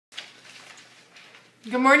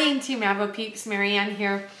Good morning, Team AdvoPeeps. Marianne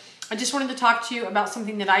here. I just wanted to talk to you about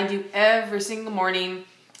something that I do every single morning,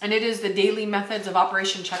 and it is the daily methods of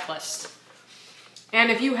operation checklist. And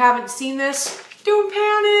if you haven't seen this, don't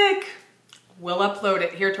panic. We'll upload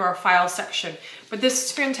it here to our file section. But this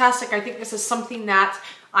is fantastic. I think this is something that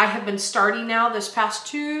I have been starting now this past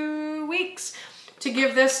 2 weeks to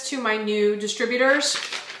give this to my new distributors.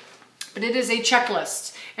 But it is a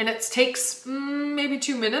checklist, and it takes maybe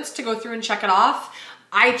 2 minutes to go through and check it off.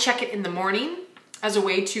 I check it in the morning as a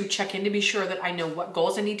way to check in to be sure that I know what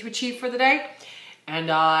goals I need to achieve for the day.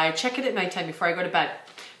 And I check it at nighttime before I go to bed.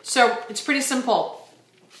 So it's pretty simple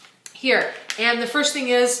here. And the first thing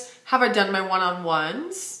is, have I done my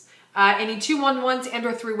one-on-ones? Any 2 1-on-ones and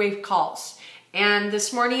or 3-way calls. And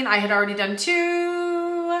this morning I had already done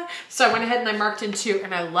 2. So I went ahead and I marked in 2,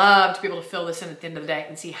 and I love to be able to fill this in at the end of the day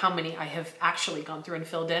and see how many I have actually gone through and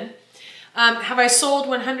filled in. Have I sold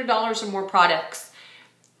 $100 or more products?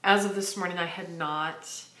 As of this morning, I had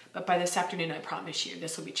not, but by this afternoon, I promise you,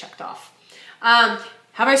 this will be checked off. Have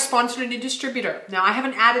I sponsored a new distributor? Now, I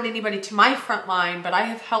haven't added anybody to my front line, but I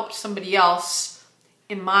have helped somebody else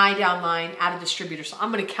in my downline add a distributor. So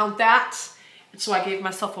I'm going to count that. And so I gave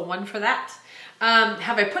myself a 1 for that.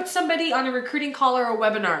 Have I put somebody on a recruiting call or a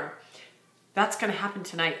webinar? That's going to happen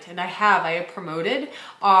tonight. And I have promoted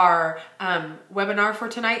our webinar for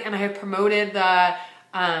tonight, and I have promoted the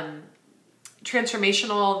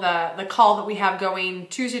transformational, the call that we have going,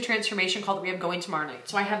 Tuesday transformation call that we have going tomorrow night.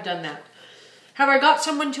 So I have done that. Have I got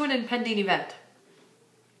someone to an impending event?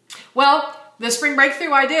 Well, the spring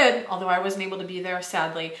breakthrough I did, although I wasn't able to be there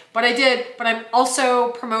sadly, but I did. But I'm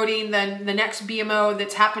also promoting the next BMO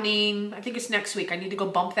that's happening, I think it's next week. I need to go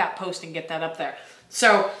bump that post and get that up there.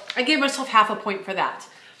 So I gave myself half a point for that.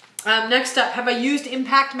 Next up, have I used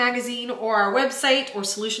Impact Magazine or our website or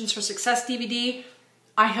Solutions for Success DVD?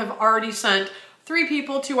 I have already sent 3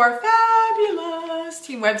 people to our fabulous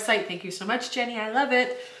team website. Thank you so much, Jenny. I love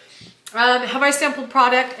it. Have I sampled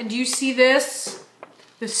product? And do you see this?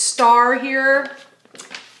 The star here?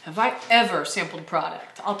 Have I ever sampled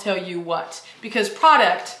product? I'll tell you what. Because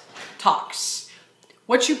product talks.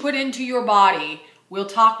 What you put into your body will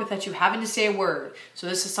talk without you having to say a word. So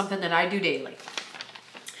this is something that I do daily.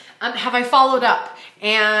 Have I followed up?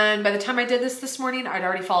 And by the time I did this morning, I'd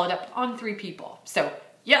already followed up on 3 people. So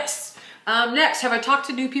yes. Next, have I talked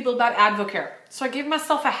to new people about AdvoCare? So I gave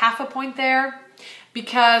myself a half a point there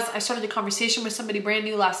because I started a conversation with somebody brand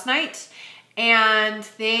new last night, and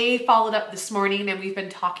they followed up this morning, and we've been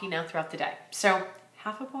talking now throughout the day. So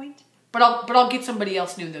half a point, but I'll get somebody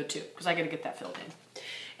else new though too, because I got to get that filled in.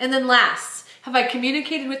 And then last, have I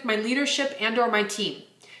communicated with my leadership and or my team?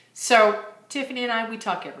 So Tiffany and I, we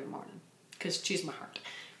talk every morning because she's my heart.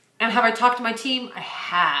 And have I talked to my team? I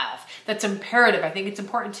have. That's imperative. I think it's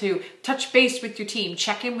important to touch base with your team,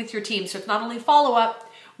 check in with your team. So it's not only follow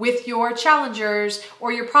up with your challengers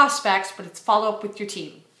or your prospects, but it's follow up with your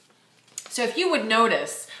team. So if you would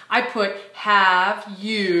notice, I put, have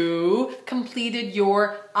you completed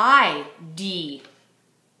your IDMO?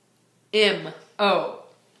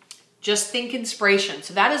 Just think inspiration.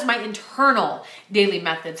 So that is my internal daily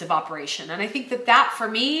methods of operation. And I think that for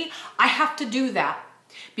me, I have to do that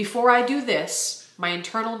before I do this, my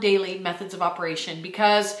internal daily methods of operation,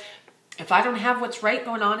 because if I don't have what's right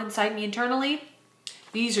going on inside me internally,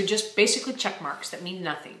 these are just basically check marks that mean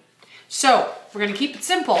nothing. So we're going to keep it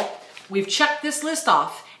simple. We've checked this list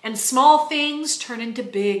off, and small things turn into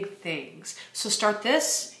big things. So start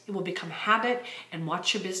this, it will become habit, and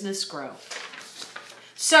watch your business grow.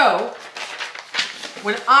 So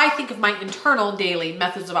when I think of my internal daily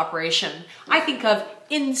methods of operation, I think of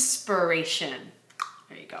inspiration.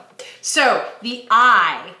 There you go. So the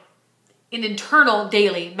I in internal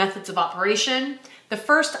daily methods of operation, the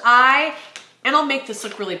first I, and I'll make this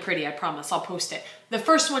look really pretty, I promise, I'll post it. The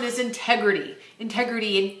first one is integrity.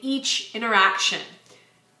 Integrity in each interaction.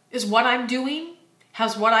 Is what I'm doing,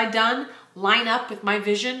 has what I've done line up with my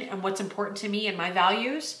vision and what's important to me and my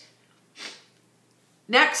values?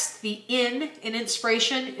 Next, the in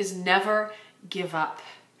inspiration is never give up.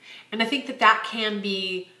 And I think that can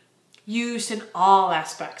be used in all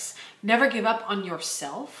aspects. Never give up on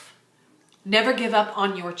yourself. Never give up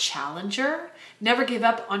on your challenger. Never give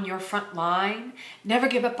up on your front line. Never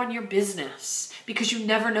give up on your business, because you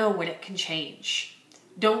never know when it can change.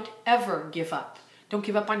 Don't ever give up. Don't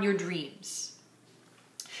give up on your dreams.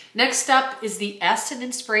 Next up is the S in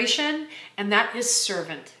inspiration, and that is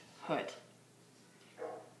servanthood.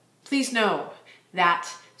 Please know that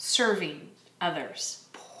serving others,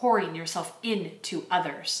 pouring yourself into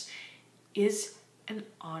others, is an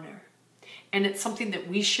honor. And it's something that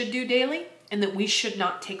we should do daily and that we should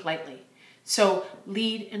not take lightly. So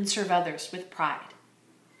lead and serve others with pride.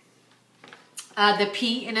 The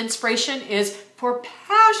P in inspiration is for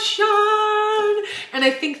passion. And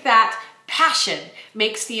I think that passion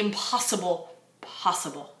makes the impossible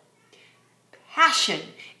possible. Passion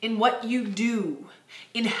in what you do,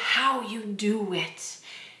 in how you do it,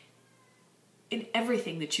 in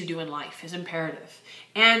everything that you do in life is imperative.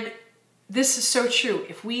 And this is so true.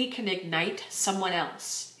 If we can ignite someone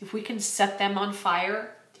else, if we can set them on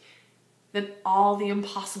fire, then all the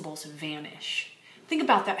impossibles vanish. Think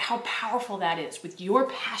about that, how powerful that is. With your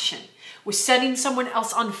passion, with setting someone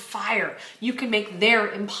else on fire, you can make their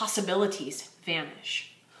impossibilities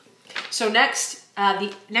vanish. So next,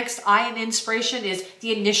 the next I in inspiration is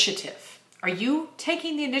the initiative. Are you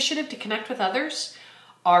taking the initiative to connect with others?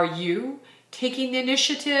 Are you taking the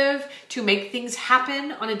initiative to make things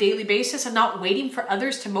happen on a daily basis and not waiting for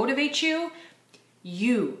others to motivate you?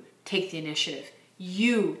 You take the initiative.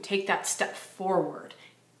 You take that step forward.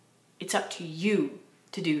 It's up to you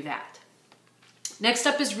to do that. Next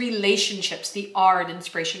up is relationships, the R in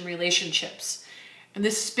inspiration, relationships. And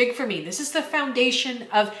this is big for me. This is the foundation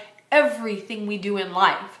of everything we do in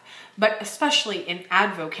life, but especially in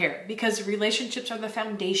AdvoCare, because relationships are the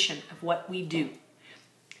foundation of what we do.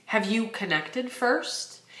 Have you connected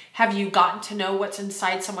first? Have you gotten to know what's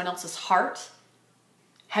inside someone else's heart?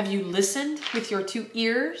 Have you listened with your 2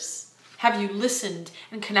 ears? Have you listened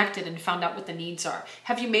and connected and found out what the needs are?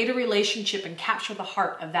 Have you made a relationship and captured the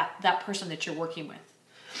heart of that person that you're working with?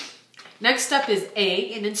 Next up is A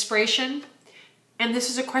in inspiration. And this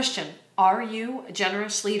is a question. Are you a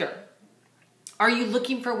generous leader? Are you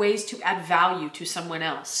looking for ways to add value to someone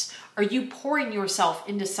else? Are you pouring yourself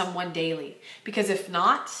into someone daily? Because if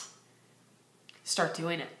not, start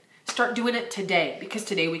doing it. Start doing it today, because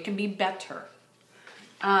today we can be better.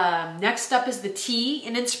 Next up is the T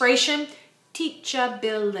in inspiration,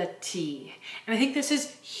 teachability. And I think this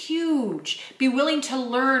is huge. Be willing to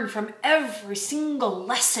learn from every single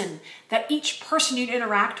lesson that each person you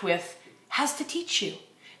interact with has to teach you,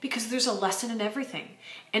 because there's a lesson in everything.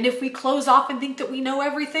 And if we close off and think that we know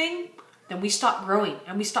everything, then we stop growing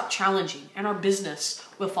and we stop challenging, and our business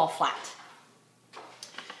will fall flat.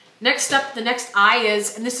 Next up, the next I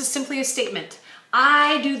is, and this is simply a statement,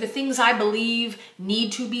 I do the things I believe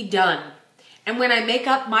need to be done. And when I make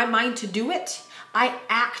up my mind to do it, I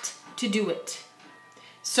act to do it.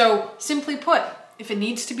 So simply put, if it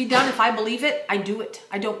needs to be done, if I believe it, I do it.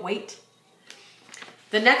 I don't wait.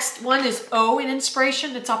 The next one is O in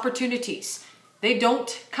inspiration. It's opportunities. They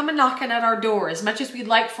don't come a knocking at our door. As much as we'd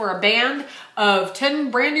like for a band of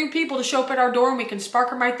 10 brand new people to show up at our door and we can spark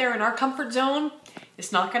them right there in our comfort zone,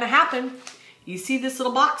 it's not going to happen. You see this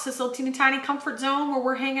little box, this little teeny tiny comfort zone where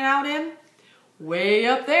we're hanging out in? Way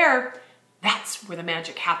up there. That's where the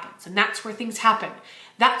magic happens, and that's where things happen.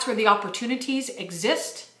 That's where the opportunities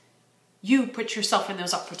exist. You put yourself in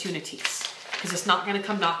those opportunities, because it's not going to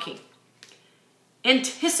come knocking.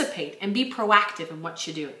 Anticipate and be proactive in what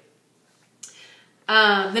you do.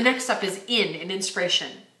 The next up is in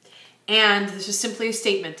inspiration. And this is simply a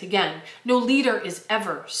statement. Again, no leader is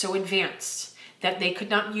ever so advanced that they could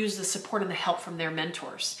not use the support and the help from their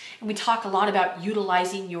mentors. And we talk a lot about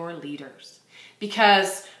utilizing your leaders,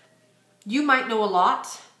 because you might know a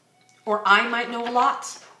lot, or I might know a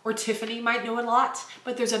lot, or Tiffany might know a lot,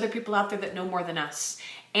 but there's other people out there that know more than us.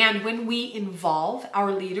 And when we involve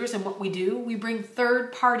our leaders in what we do, we bring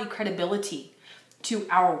third-party credibility to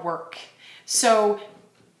our work. So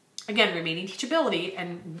again, remaining teachability,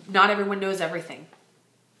 and not everyone knows everything.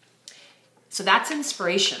 So that's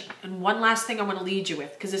inspiration. And one last thing I want to lead you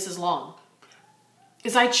with, because this is long,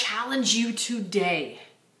 is I challenge you today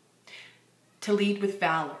to lead with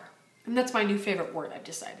valor. And that's my new favorite word, I've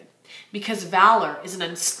decided. Because valor is an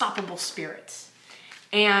unstoppable spirit.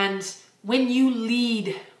 And when you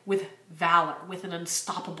lead with valor, with an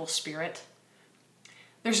unstoppable spirit,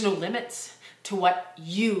 there's no limits to what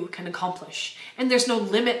you can accomplish. And there's no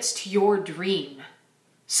limits to your dream.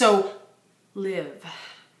 So live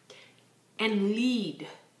and lead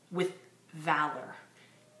with valor.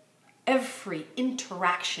 Every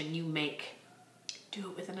interaction you make, do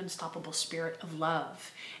it with an unstoppable spirit of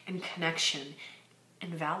love and connection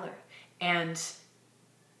and valor. And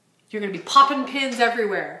you're going to be popping pins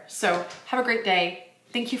everywhere. So have a great day.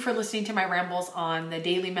 Thank you for listening to my rambles on the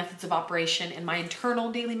daily methods of operation and my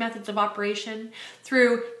internal daily methods of operation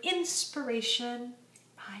through inspiration.